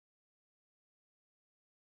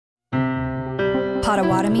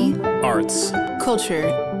Potawatomi, arts, culture,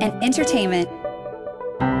 and entertainment.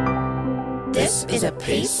 This is a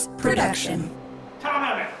Pace production. Tom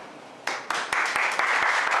Emmett.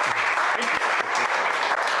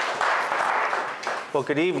 Well,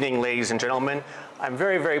 good evening, ladies and gentlemen. I'm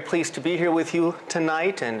very, very pleased to be here with you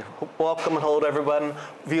tonight, and welcome and hello to everyone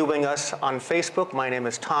viewing us on Facebook. My name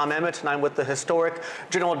is Tom Emmett, and I'm with the historic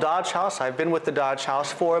General Dodge House. I've been with the Dodge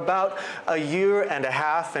House for about a year and a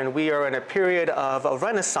half, and we are in a period of a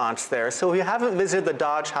renaissance there. So if you haven't visited the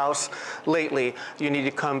Dodge House lately, you need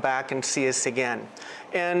to come back and see us again.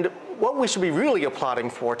 And what we should be really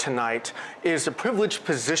applauding for tonight is the privileged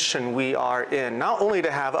position we are in, not only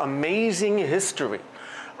to have amazing history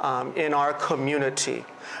in our community,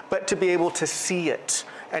 but to be able to see it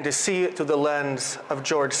and to see it through the lens of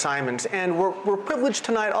George Simons. And we're privileged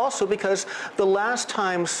tonight also because the last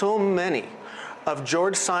time so many of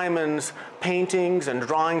George Simons' paintings and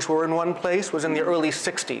drawings were in one place was in the early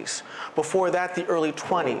 60s. Before that, the early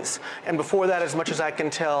 20s. And before that, as much as I can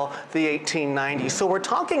tell, the 1890s. So we're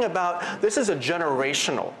talking about, this is a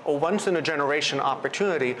generational, a once-in-a-generation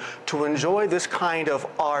opportunity to enjoy this kind of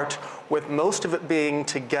art with most of it being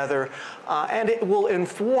together. And it will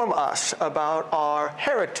inform us about our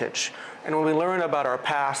heritage. And when we learn about our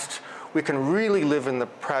past, we can really live in the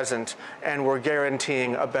present, and we're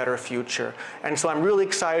guaranteeing a better future. And so I'm really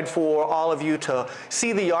excited for all of you to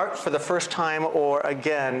see the art for the first time or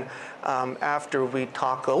again after we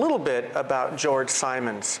talk a little bit about George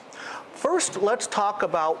Simons. First, let's talk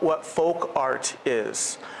about what folk art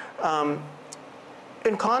is.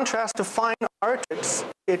 In contrast to fine art, it's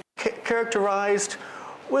characterized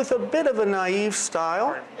with a bit of a naive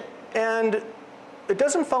style, and it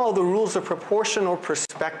doesn't follow the rules of proportion or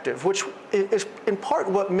perspective, which is in part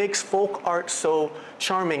what makes folk art so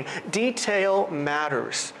charming. Detail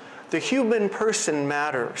matters. The human person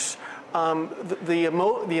matters. The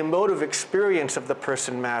emotive experience of the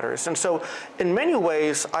person matters. And so in many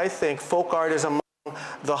ways, I think folk art is among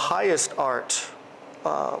the highest art,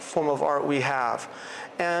 form of art we have.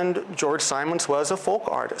 And George Simons was a folk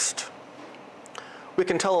artist. We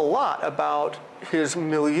can tell a lot about his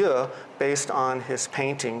milieu based on his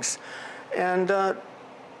paintings. And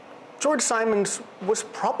George Simons was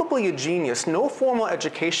probably a genius. No formal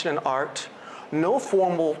education in art, no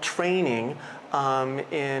formal training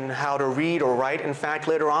in how to read or write. In fact,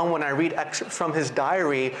 later on when I read excerpts from his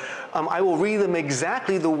diary, I will read them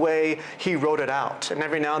exactly the way he wrote it out. And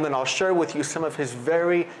every now and then I'll share with you some of his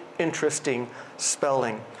very interesting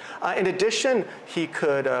spelling. In addition, he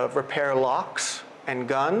could repair locks and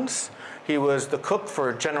guns. He was the cook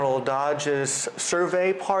for General Dodge's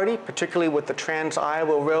survey party, particularly with the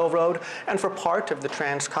Trans-Iowa Railroad and for part of the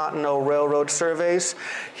Transcontinental Railroad surveys.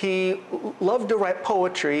 He loved to write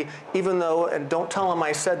poetry, even though, and don't tell him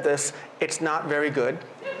I said this, it's not very good.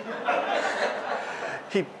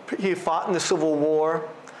 He fought in the Civil War.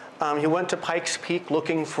 He went to Pikes Peak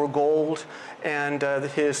looking for gold, and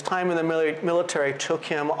his time in the military took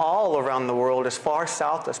him all around the world, as far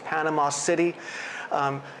south as Panama City.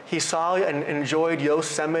 He saw and enjoyed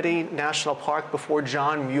Yosemite National Park before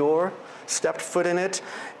John Muir stepped foot in it.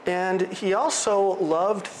 And he also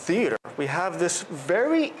loved theater. We have this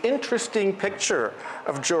very interesting picture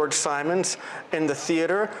of George Simons in the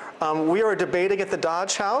theater. We are debating at the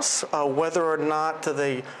Dodge House whether or not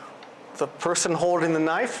the person holding the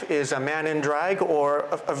knife is a man in drag or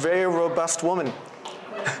a very robust woman.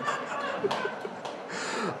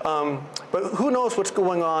 But who knows what's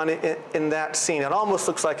going on in that scene? It almost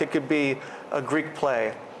looks like it could be a Greek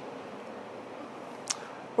play.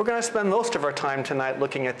 We're going to spend most of our time tonight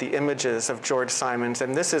looking at the images of George Simons,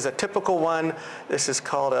 and this is a typical one. This is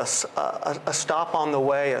called a stop on the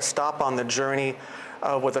way, a stop on the journey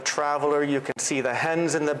with a traveler. You can see the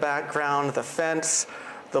hens in the background, the fence,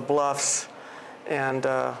 the bluffs, and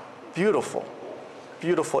beautiful,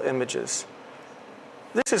 beautiful images.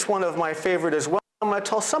 This is one of my favorite as well. I'm going to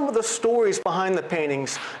tell some of the stories behind the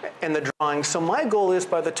paintings and the drawings. So my goal is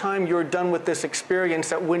by the time you're done with this experience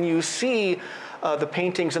that when you see the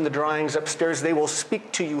paintings and the drawings upstairs, they will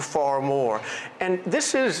speak to you far more. And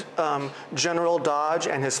this is General Dodge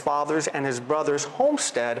and his father's and his brother's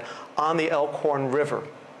homestead on the Elkhorn River.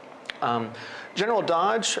 General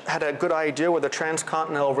Dodge had a good idea where the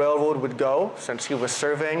Transcontinental Railroad would go since he was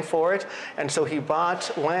surveying for it, and so he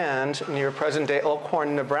bought land near present-day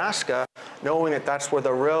Elkhorn, Nebraska, knowing that that's where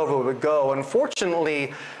the railroad would go.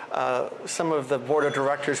 Unfortunately, some of the board of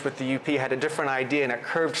directors with the UP had a different idea, and it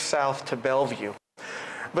curved south to Bellevue.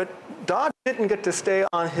 But Dodge didn't get to stay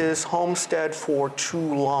on his homestead for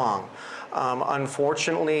too long.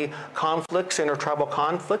 Unfortunately, intertribal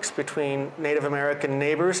conflicts between Native American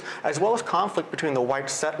neighbors, as well as conflict between the white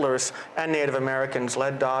settlers and Native Americans,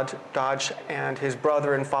 led Dodge and his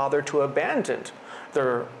brother and father to abandon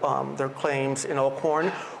their claims in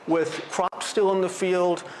Elkhorn, with crops still in the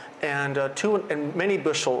field and many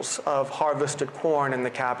bushels of harvested corn in the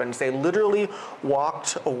cabins. They literally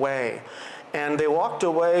walked away. And they walked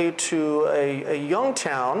away to a young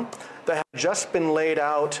town that had just been laid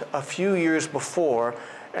out a few years before,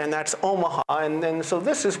 and that's Omaha. And so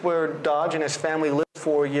this is where Dodge and his family lived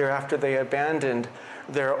for a year after they abandoned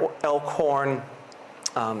their Elkhorn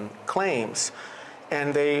claims.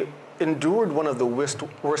 And they endured one of the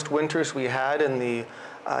worst winters we had in the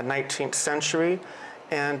 19th century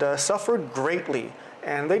and suffered greatly.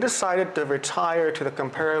 And they decided to retire to the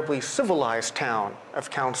comparably civilized town of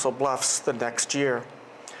Council Bluffs the next year.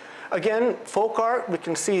 Again, folk art, we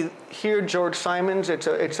can see here George Simon's. It's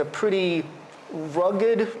a pretty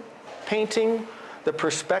rugged painting. The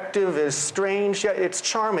perspective is strange, yet it's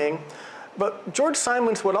charming. But George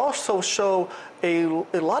Simon's would also show a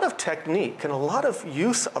lot of technique and a lot of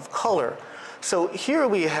use of color. So here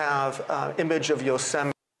we have an image of Yosemite.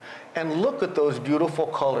 And look at those beautiful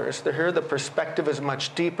colors. Here the perspective is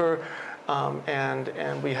much deeper,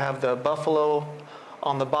 and we have the buffalo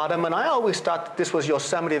on the bottom. And I always thought that this was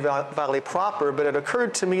Yosemite Valley proper, but it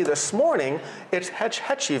occurred to me this morning it's Hetch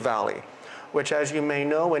Hetchy Valley, which, as you may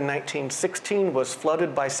know, in 1916 was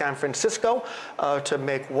flooded by San Francisco to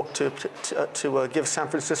give San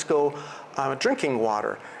Francisco drinking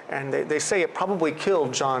water. And they say it probably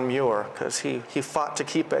killed John Muir because he fought to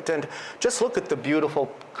keep it. And just look at the beautiful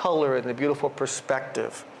color and the beautiful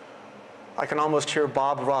perspective. I can almost hear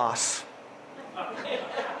Bob Ross.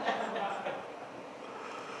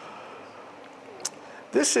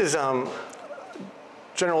 This is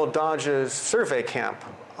General Dodge's survey camp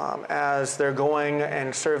as they're going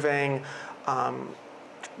and surveying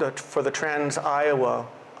for the Trans-Iowa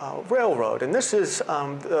Railroad. And this is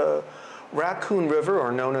the Raccoon River, or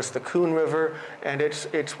known as the Coon River, and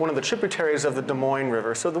it's one of the tributaries of the Des Moines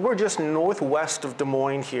River. So we're just northwest of Des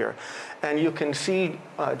Moines here. And you can see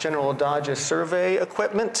General Dodge's survey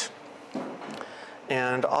equipment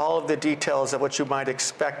and all of the details of what you might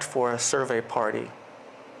expect for a survey party.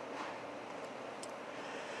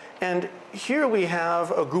 And here we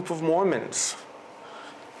have a group of Mormons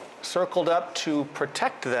circled up to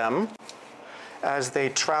protect them as they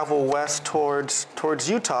travel west towards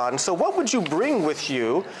Utah. And so what would you bring with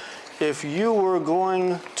you if you were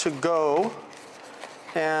going to go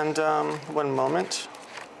and, one moment,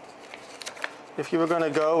 if you were going to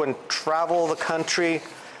go and travel the country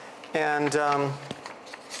and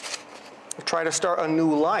try to start a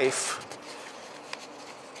new life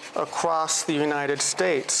across the United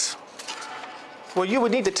States? Well, you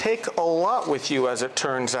would need to take a lot with you, as it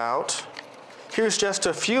turns out. Here's just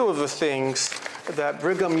a few of the things that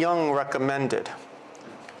Brigham Young recommended.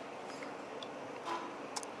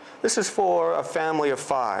 This is for a family of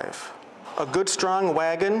 5. A good strong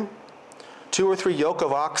wagon, 2 or 3 yoke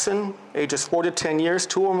of oxen, ages 4 to 10 years,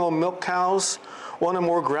 2 or more milk cows, 1 or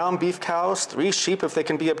more ground beef cows, 3 sheep if they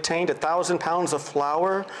can be obtained, 1,000 pounds of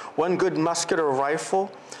flour, 1 good musket or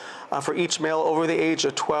rifle, for each male over the age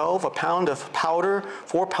of 12, a pound of powder,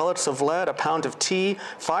 4 pellets of lead, a pound of tea,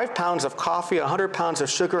 5 pounds of coffee, 100 pounds of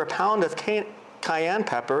sugar, a pound of cayenne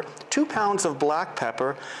pepper, 2 pounds of black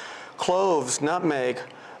pepper, cloves, nutmeg,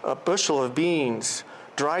 a bushel of beans,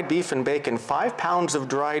 dried beef and bacon, 5 pounds of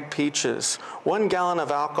dried peaches, 1 gallon of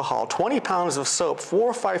alcohol, 20 pounds of soap, 4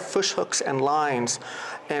 or 5 fish hooks and lines,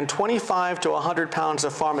 and 25 to 100 pounds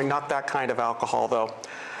of farming, not that kind of alcohol though.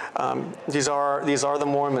 These are the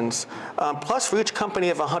Mormons. Plus, for each company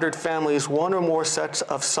of 100 families, 1 or more sets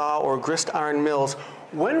of saw or grist iron mills.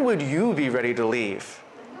 When would you be ready to leave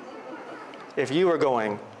if you were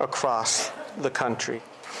going across the country?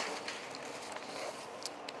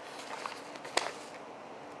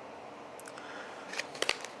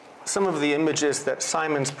 Some of the images that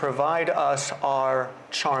Simons provide us are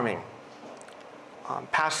charming,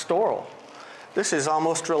 pastoral. This is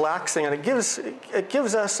almost relaxing, and it gives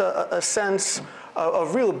us a sense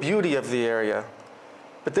of real beauty of the area.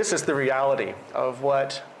 But this is the reality of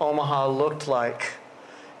what Omaha looked like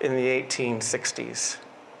in the 1860s.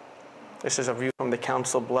 This is a view from the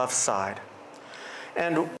Council Bluffs side.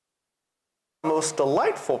 And one of the most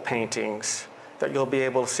delightful paintings that you'll be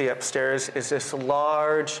able to see upstairs is this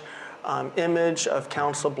large image of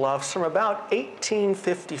Council Bluffs from about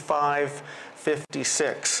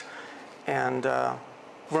 1855-56. And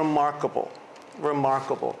remarkable,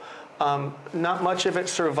 remarkable. Not much of it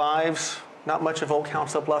survives Not much of Old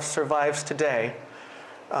Council Bluffs survives today,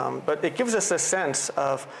 but it gives us a sense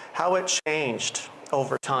of how it changed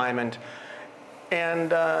over time,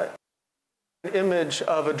 and an image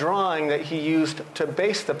of a drawing that he used to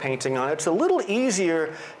base the painting on. It's a little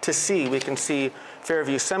easier to see. We can see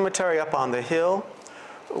Fairview Cemetery up on the hill.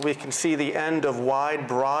 We can see the end of wide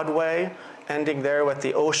Broadway, ending there with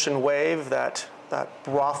the Ocean Wave, that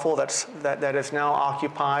brothel that is now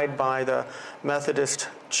occupied by the Methodist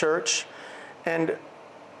Church. And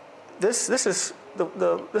this is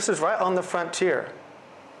right on the frontier.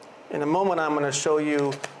 In a moment, I'm going to show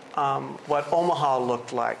you what Omaha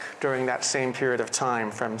looked like during that same period of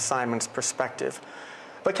time from Simon's perspective.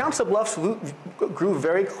 But Council Bluffs grew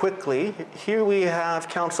very quickly. Here we have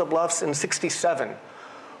Council Bluffs in '67.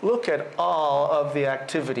 Look at all of the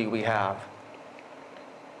activity we have.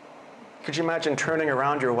 Could you imagine turning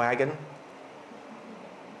around your wagon?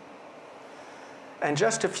 And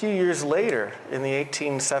just a few years later, in the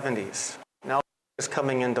 1870s, now is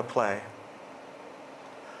coming into play.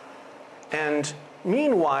 And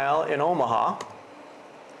meanwhile, in Omaha,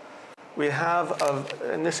 we have,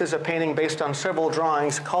 and this is a painting based on several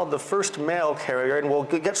drawings, called The First Mail Carrier, and we'll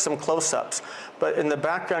get some close-ups. But in the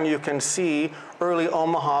background, you can see early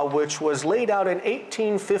Omaha, which was laid out in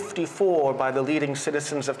 1854 by the leading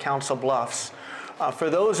citizens of Council Bluffs. For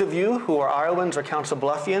those of you who are Iowans or Council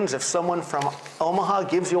Bluffians, if someone from Omaha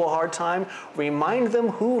gives you a hard time, remind them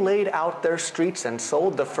who laid out their streets and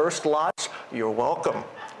sold the first lots. You're welcome.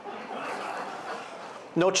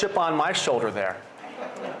 No chip on my shoulder there.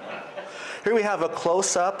 Here we have a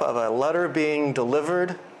close-up of a letter being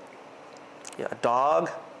delivered, a dog,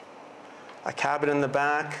 a cabin in the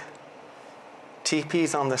back,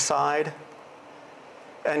 teepees on the side,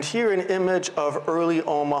 and here an image of early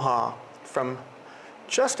Omaha from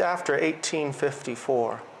just after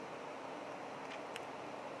 1854.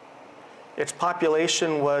 Its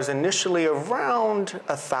population was initially around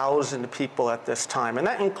 1,000 people at this time, and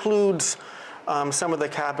that includes some of the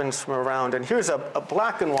cabins from around. And here's a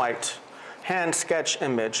black and white hand sketch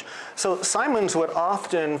image. So Simons would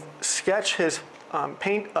often sketch his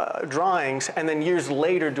drawings and then years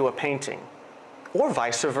later do a painting, or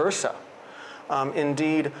vice versa.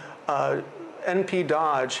 Indeed, N.P.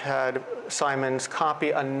 Dodge had Simons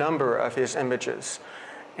copy a number of his images.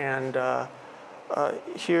 And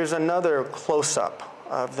here's another close-up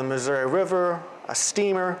of the Missouri River, a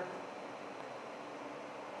steamer.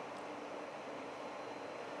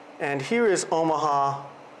 And here is Omaha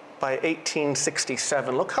by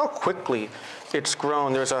 1867. Look how quickly it's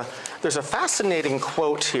grown. There's a fascinating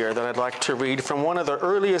quote here that I'd like to read from one of the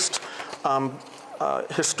earliest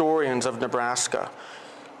historians of Nebraska.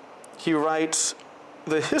 He writes,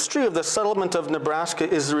 "The history of the settlement of Nebraska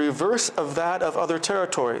is the reverse of that of other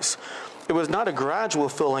territories. It was not a gradual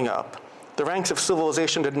filling up. The ranks of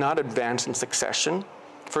civilization did not advance in succession.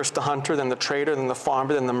 First the hunter, then the trader, then the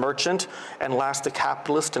farmer, then the merchant, and last the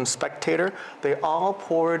capitalist and spectator. They all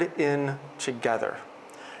poured in together."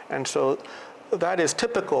 And so that is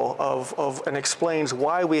typical of and explains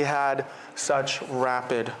why we had such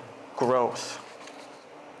rapid growth.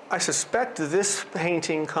 I suspect this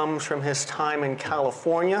painting comes from his time in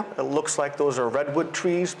California. It looks like those are redwood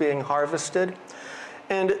trees being harvested.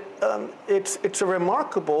 And it's a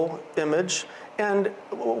remarkable image. And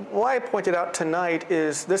why I pointed out tonight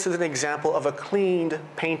is this is an example of a cleaned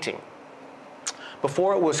painting.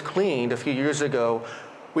 Before it was cleaned a few years ago,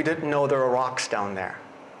 we didn't know there were rocks down there.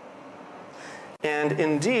 And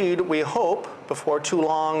indeed, we hope before too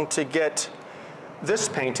long to get this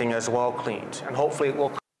painting as well cleaned. And hopefully it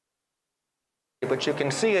will. But you can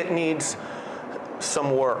see it needs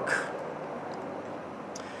some work.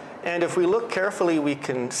 And if we look carefully, we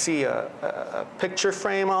can see a picture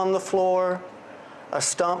frame on the floor, a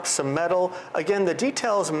stump, some metal. Again, the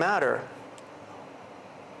details matter.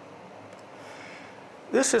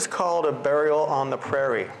 This is called a burial on the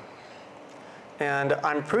prairie. And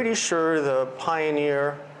I'm pretty sure the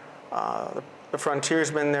pioneer, the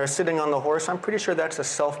frontiersman there sitting on the horse, I'm pretty sure that's a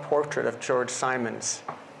self-portrait of George Simons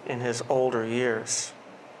in his older years.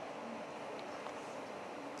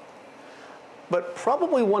 But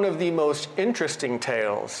probably one of the most interesting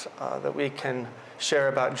tales that we can share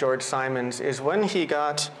about George Simons is when he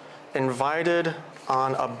got invited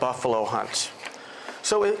on a buffalo hunt.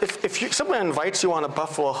 So if someone invites you on a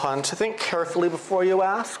buffalo hunt, think carefully before you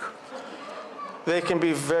ask. They can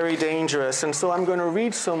be very dangerous. And so I'm going to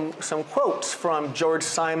read some quotes from George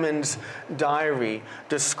Simons' diary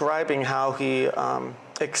describing how he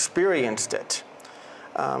experienced it.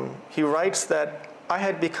 He writes that, "I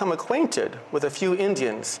had become acquainted with a few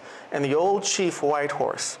Indians and the old chief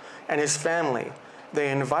Whitehorse and his family,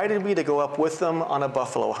 they invited me to go up with them on a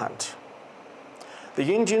buffalo hunt.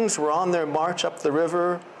 The Indians were on their march up the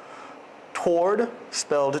river toward,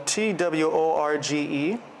 spelled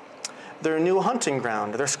T-W-O-R-G-E, their new hunting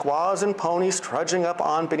ground, their squaws and ponies trudging up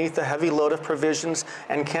on beneath a heavy load of provisions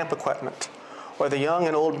and camp equipment, where the young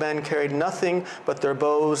and old men carried nothing but their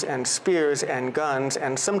bows and spears and guns,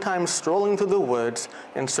 and sometimes strolling through the woods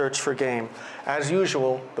in search for game. As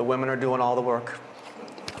usual, the women are doing all the work.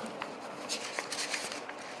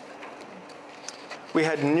 We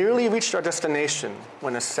had nearly reached our destination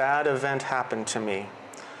when a sad event happened to me.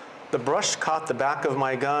 The brush caught the back of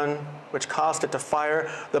my gun, which caused it to fire.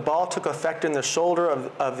 The ball took effect in the shoulder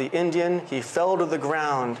of the Indian. He fell to the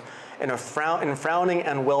ground in frowning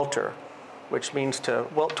and welter, which means to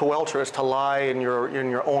welter is to lie in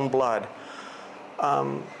your own blood.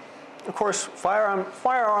 Of course,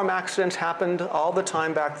 firearm accidents happened all the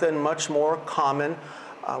time back then, much more common.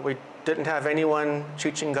 We didn't have anyone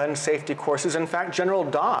teaching gun safety courses. In fact, General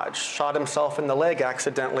Dodge shot himself in the leg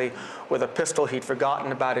accidentally with a pistol he'd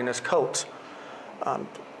forgotten about in his coat.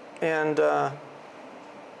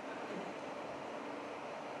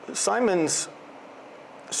 Simons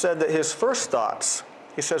said that his first thoughts,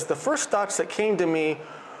 he says, the first thoughts that came to me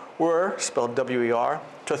were, spelled W-E-R,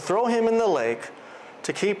 to throw him in the lake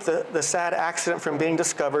to keep the sad accident from being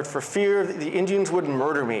discovered for fear the Indians would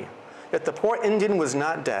murder me. Yet the poor Indian was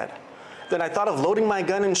not dead. Then I thought of loading my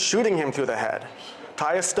gun and shooting him through the head,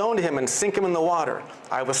 tie a stone to him and sink him in the water.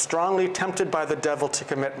 I was strongly tempted by the devil to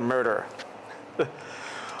commit murder.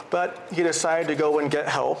 But he decided to go and get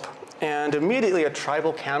help, and immediately a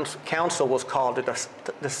tribal council was called to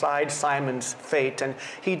decide Simon's fate, and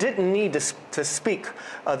he didn't need to speak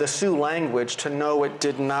the Sioux language to know it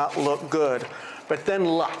did not look good. But then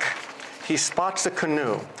luck. He spots a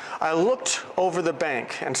canoe. I looked over the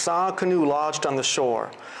bank and saw a canoe lodged on the shore.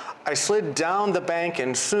 I slid down the bank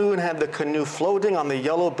and soon had the canoe floating on the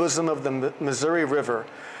yellow bosom of the Missouri River.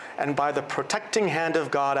 And by the protecting hand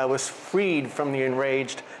of God, I was freed from the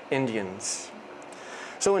enraged Indians.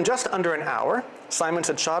 So in just under an hour, Simons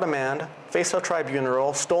had shot a man, faced a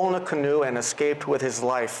tribunal, stolen a canoe, and escaped with his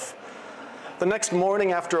life. The next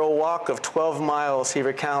morning, after a walk of 12 miles, he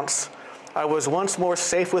recounts, I was once more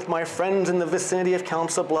safe with my friends in the vicinity of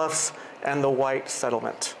Council Bluffs and the white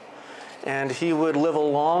settlement. And he would live a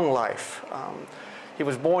long life. He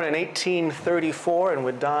was born in 1834 and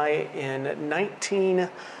would die in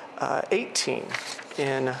 1918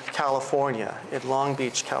 in California, in Long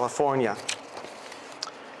Beach, California.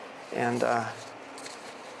 And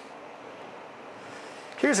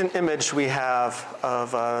here's an image we have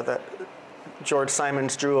of that George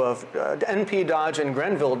Simons drew of N.P. Dodge and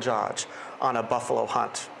Grenville Dodge on a buffalo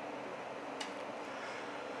hunt.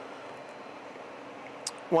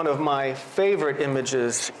 One of my favorite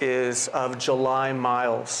images is of July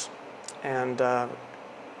Miles, and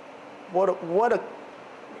what a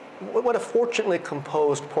fortunately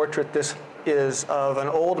composed portrait this is of an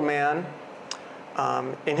old man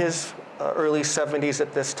in his early 70s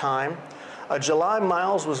at this time. July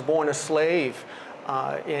Miles was born a slave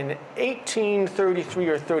in 1833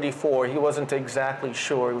 or 34. He wasn't exactly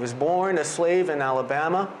sure. He was born a slave in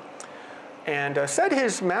Alabama, and said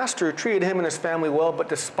his master treated him and his family well, but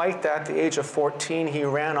despite that, at the age of 14, he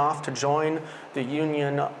ran off to join the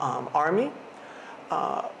Union Army.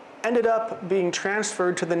 Ended up being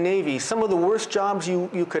transferred to the Navy. Some of the worst jobs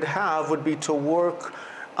you could have would be to work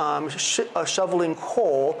shoveling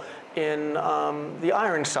coal in the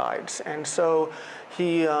Ironsides. And so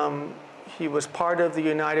he was part of the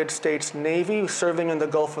United States Navy, serving in the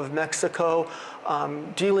Gulf of Mexico,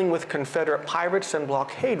 dealing with Confederate pirates and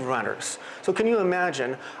blockade runners. So can you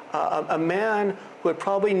imagine a man who had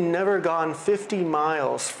probably never gone 50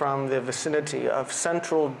 miles from the vicinity of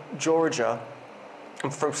central Georgia,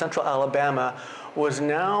 from central Alabama, was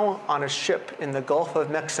now on a ship in the Gulf of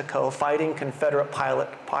Mexico fighting Confederate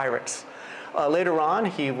pirates. Later on,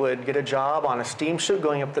 he would get a job on a steamship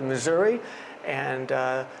going up the Missouri, and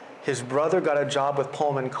his brother got a job with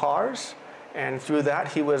Pullman Cars, and through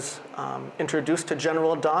that he was introduced to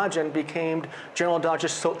General Dodge and became General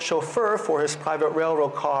Dodge's chauffeur for his private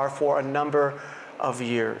railroad car for a number of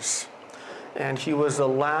years. And he was the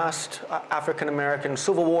last African-American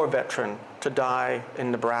Civil War veteran to die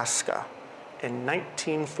in Nebraska in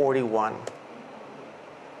 1941.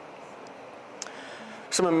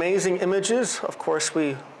 Some amazing images. Of course,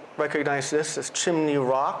 we recognize this as Chimney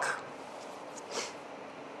Rock.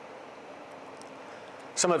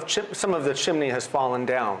 Some of the chimney has fallen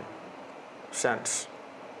down since.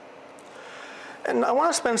 And I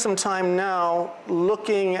want to spend some time now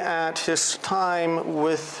looking at his time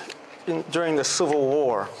during the Civil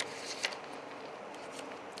War.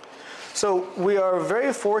 So we are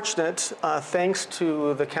very fortunate, thanks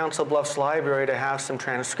to the Council Bluffs Library, to have some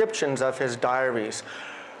transcriptions of his diaries.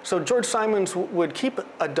 So George Simons would keep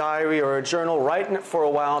a diary or a journal, write in it for a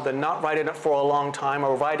while, then not write in it for a long time,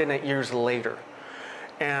 or write in it years later.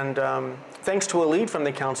 And thanks to a lead from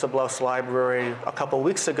the Council Bluffs Library a couple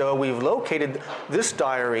weeks ago, we've located this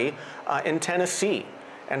diary in Tennessee.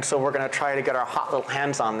 And so we're going to try to get our hot little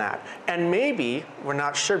hands on that. And maybe, we're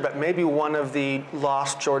not sure, but maybe one of the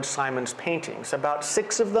lost George Simons paintings. About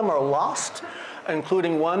 6 of them are lost,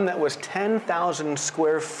 including one that was 10,000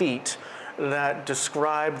 square feet that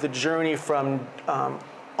described the journey from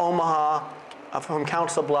Omaha, from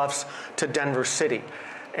Council Bluffs to Denver City.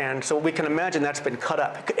 And so we can imagine that's been cut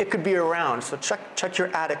up. It could be around, so check your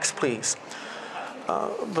attics, please.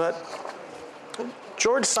 But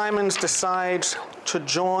George Simons decides to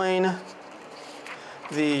join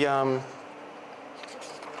the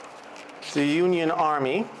Union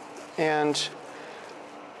Army, and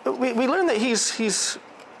we learn that he's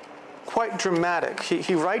quite dramatic.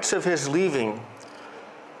 He writes of his leaving.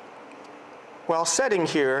 While sitting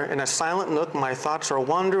here in a silent nook, my thoughts are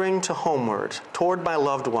wandering to homeward, toward my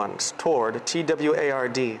loved ones, toward,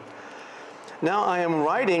 T-W-A-R-D. Now I am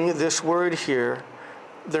writing this word here.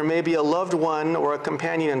 There may be a loved one or a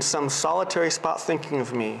companion in some solitary spot thinking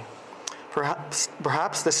of me.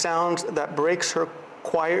 Perhaps the sound that breaks her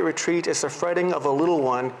quiet retreat is the fretting of a little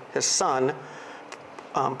one, his son,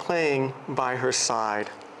 playing by her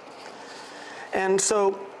side. And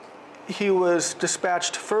so he was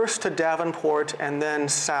dispatched first to Davenport and then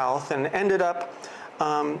south, and ended up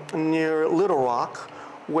near Little Rock,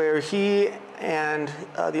 where he and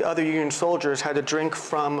the other Union soldiers had to drink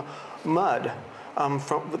from mud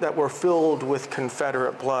that were filled with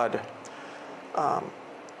Confederate blood.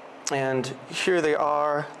 And here they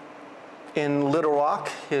are in Little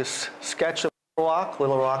Rock, his sketch of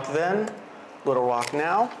Little Rock then, Little Rock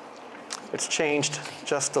now. It's changed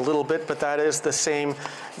just a little bit, but that is the same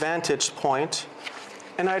vantage point.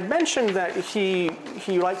 And I'd mentioned that he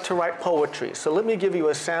liked to write poetry, so let me give you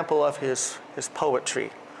a sample of his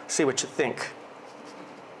poetry. See what you think.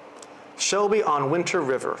 Shelby on Winter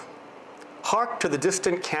River. Hark to the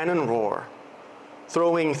distant cannon roar,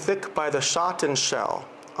 throwing thick by the shot and shell,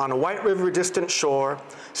 on a White River distant shore,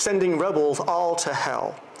 sending rebels all to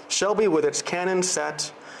hell. Shelby with its cannon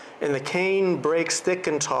set, and the cane breaks thick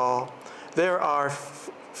and tall. There are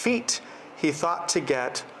feet he thought to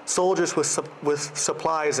get, soldiers with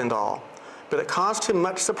supplies and all. But it caused him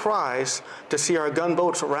much surprise to see our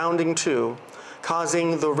gunboats rounding to,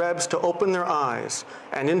 causing the Rebs to open their eyes,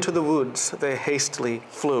 and into the woods they hastily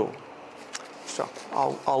flew. So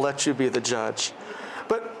I'll let you be the judge.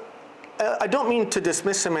 But I don't mean to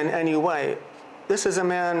dismiss him in any way. This is a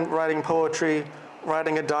man writing poetry,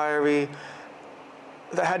 writing a diary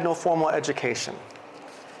that had no formal education.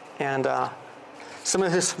 And some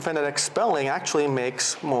of his phonetic spelling actually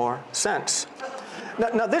makes more sense.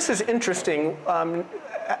 Now this is interesting.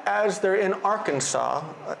 As they're in Arkansas,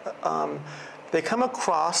 they come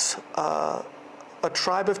across a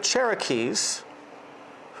tribe of Cherokees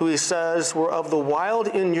who he says were of the wild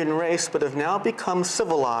Indian race but have now become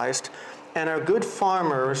civilized and are good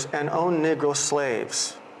farmers and own Negro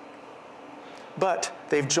slaves. But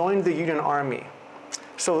they've joined the Union Army.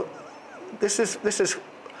 So this is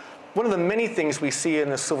one of the many things we see in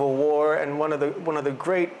the Civil War, and one of the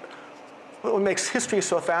great, what makes history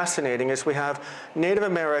so fascinating is we have Native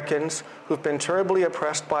Americans who've been terribly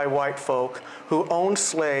oppressed by white folk, who owned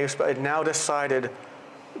slaves but had now decided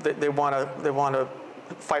that they want to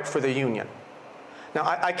fight for the Union. Now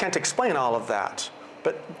I can't explain all of that,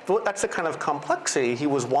 but that's the kind of complexity he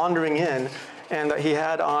was wandering in and that he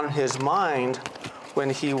had on his mind when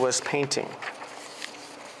he was painting.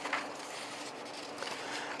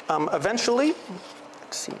 Eventually,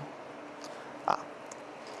 let's see.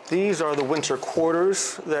 These are the winter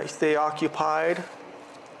quarters that they occupied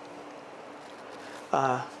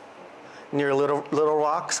near Little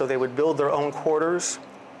Rock, so they would build their own quarters.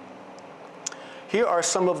 Here are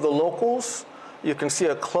some of the locals. You can see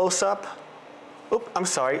a close-up. Oop, I'm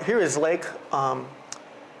sorry. Here is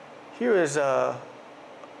here is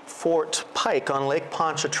Fort Pike on Lake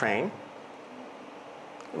Pontchartrain.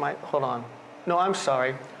 Hold on. No, I'm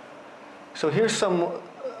sorry. So here's some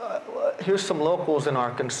locals in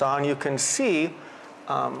Arkansas, and you can see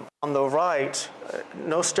on the right,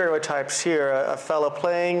 no stereotypes here, a fellow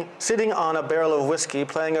sitting on a barrel of whiskey,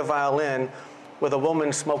 playing a violin, with a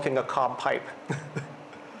woman smoking a cob pipe.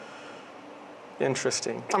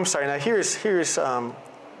 Interesting. I'm sorry. Now here's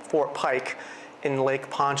Fort Pike in Lake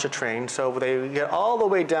Pontchartrain. So they get all the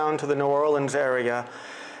way down to the New Orleans area,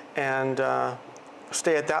 and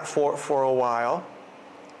stay at that fort for a while.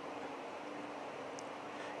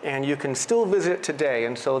 And you can still visit it today,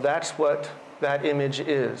 and so that's what that image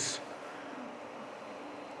is.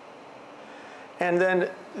 And then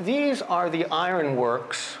these are the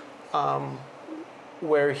ironworks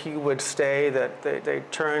where he would stay. That they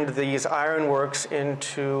turned these ironworks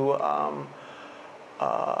into a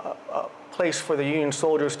place for the Union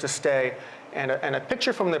soldiers to stay. And a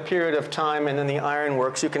picture from the period of time and then the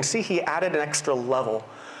ironworks, you can see he added an extra level.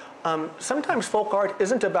 Sometimes folk art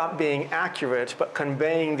isn't about being accurate, but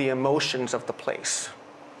conveying the emotions of the place.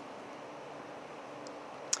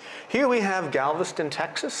 Here we have Galveston,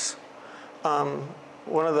 Texas.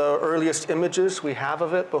 One of the earliest images we have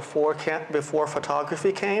of it before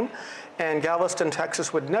photography came. And Galveston,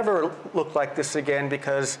 Texas would never look like this again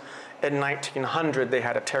because in 1900 they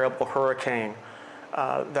had a terrible hurricane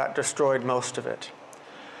that destroyed most of it.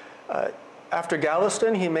 After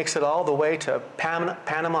Galveston, he makes it all the way to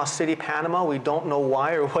Panama City, Panama. We don't know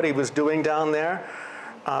why or what he was doing down there.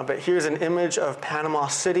 But here's an image of Panama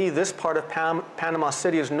City. This part of Panama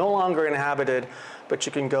City is no longer inhabited, but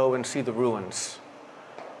you can go and see the ruins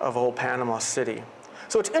of old Panama City.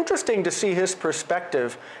 So it's interesting to see his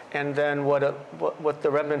perspective and then what the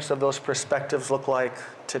remnants of those perspectives look like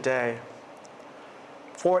today.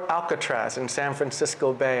 Fort Alcatraz in San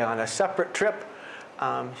Francisco Bay. On a separate trip,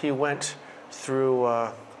 he went through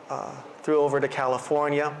over to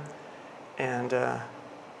California, and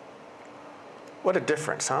what a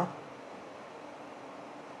difference, huh?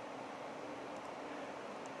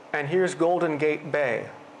 And here's Golden Gate Bay,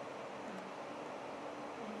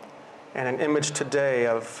 and an image today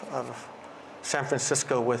of San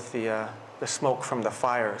Francisco with the smoke from the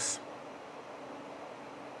fires.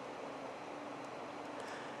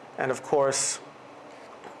 And of course,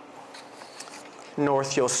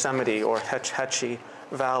 North Yosemite or Hetch Hetchy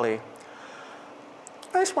Valley.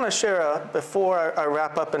 I just want to share, before I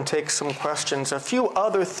wrap up and take some questions, a few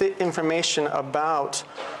other information about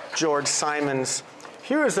George Simons.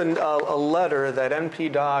 Here is a letter that N.P.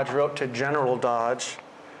 Dodge wrote to General Dodge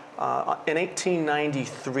in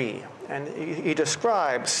 1893, and he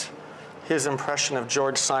describes his impression of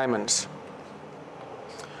George Simons.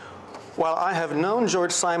 While I have known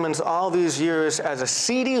George Simons all these years as a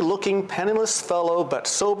seedy-looking, penniless fellow, but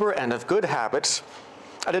sober and of good habits,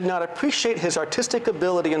 I did not appreciate his artistic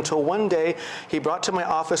ability until one day he brought to my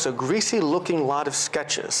office a greasy-looking lot of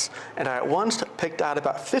sketches, and I at once picked out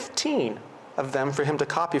about 15 of them for him to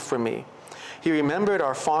copy for me. He remembered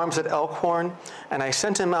our farms at Elkhorn, and I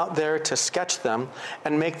sent him out there to sketch them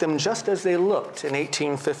and make them just as they looked in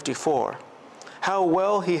 1854. How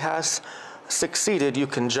well he has succeeded, you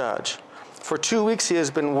can judge. For 2 weeks he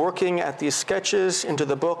has been working at these sketches into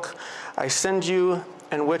the book I send you,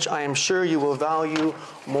 and which I am sure you will value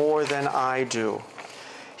more than I do.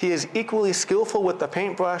 He is equally skillful with the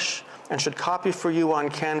paintbrush and should copy for you on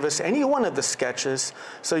canvas any one of the sketches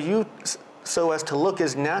so as to look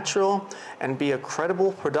as natural and be a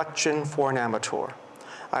credible production for an amateur.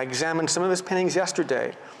 I examined some of his paintings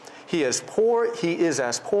yesterday. He is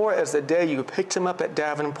as poor as the day you picked him up at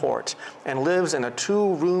Davenport, and lives in a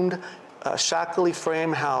 2-roomed, shackly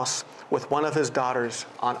frame house with one of his daughters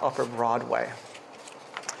on Upper Broadway.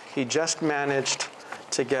 He just managed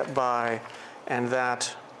to get by, and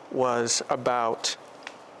that was about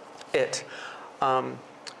it.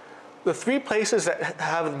 The 3 places that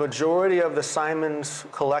have the majority of the Simons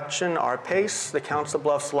collection are Pace, the Council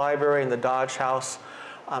Bluffs Library, and the Dodge House.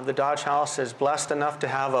 The Dodge House is blessed enough to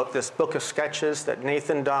have this book of sketches that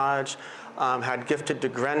Nathan Dodge had gifted to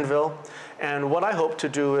Grenville. And what I hope to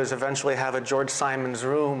do is eventually have a George Simons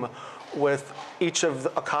room with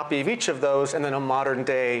a copy of each of those and then a modern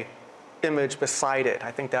day image beside it.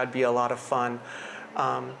 I think that'd be a lot of fun.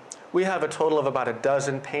 We have a total of about a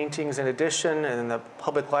dozen paintings in addition, and the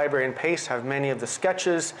Public Library in Pace have many of the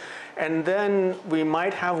sketches. And then we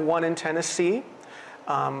might have one in Tennessee.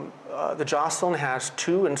 The Jocelyn has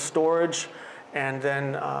 2 in storage, and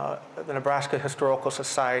then the Nebraska Historical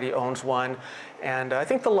Society owns one. And I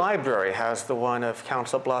think the library has the one of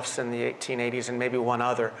Council Bluffs in the 1880s and maybe one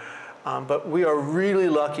other. But we are really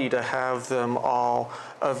lucky to have them all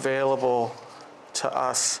available to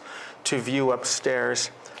us to view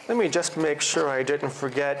upstairs. Let me just make sure I didn't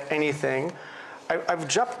forget anything. I've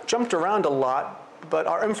jumped around a lot, but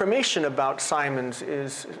our information about Simons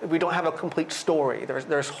is, we don't have a complete story.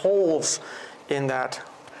 There's holes in that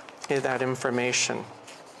information.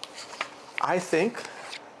 I think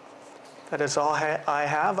that is all I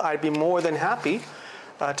have. I'd be more than happy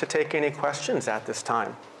to take any questions at this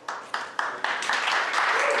time.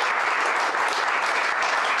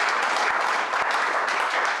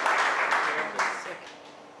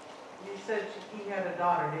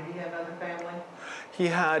 He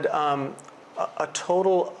had a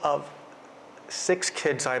total of 6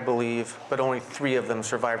 kids, I believe, but only 3 of them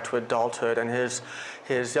survived to adulthood, and his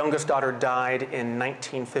youngest daughter died in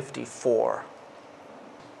 1954.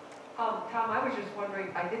 Tom, I was just wondering,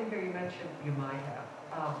 I didn't hear you mention, you might have,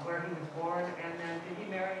 where he was born, and then did he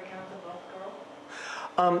marry a Council Bluffs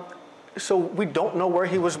girl? So we don't know where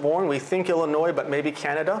he was born. We think Illinois, but maybe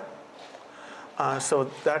Canada. So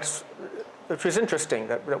which is interesting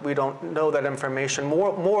that we don't know that information.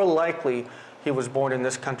 More likely, he was born in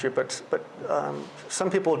this country, but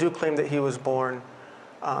some people do claim that he was born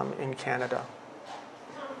in Canada.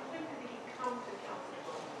 When did he come to Council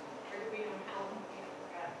Bluffs? Or do we know how long he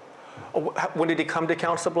was at? When did he come to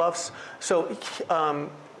Council Bluffs? So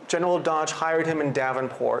General Dodge hired him in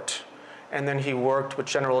Davenport, and then he worked with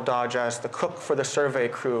General Dodge as the cook for the survey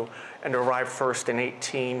crew and arrived first in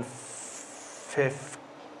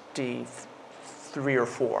 1853 or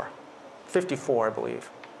 4. 54, I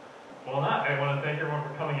believe. Well, on that, I want to thank everyone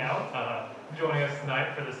for coming out, joining us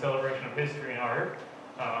tonight for the celebration of history and art.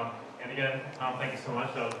 And again, Tom, thank you so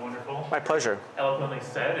much. That was wonderful. My pleasure. Eloquently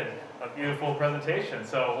said and a beautiful presentation.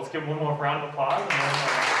 So let's give him one more round of applause. And then,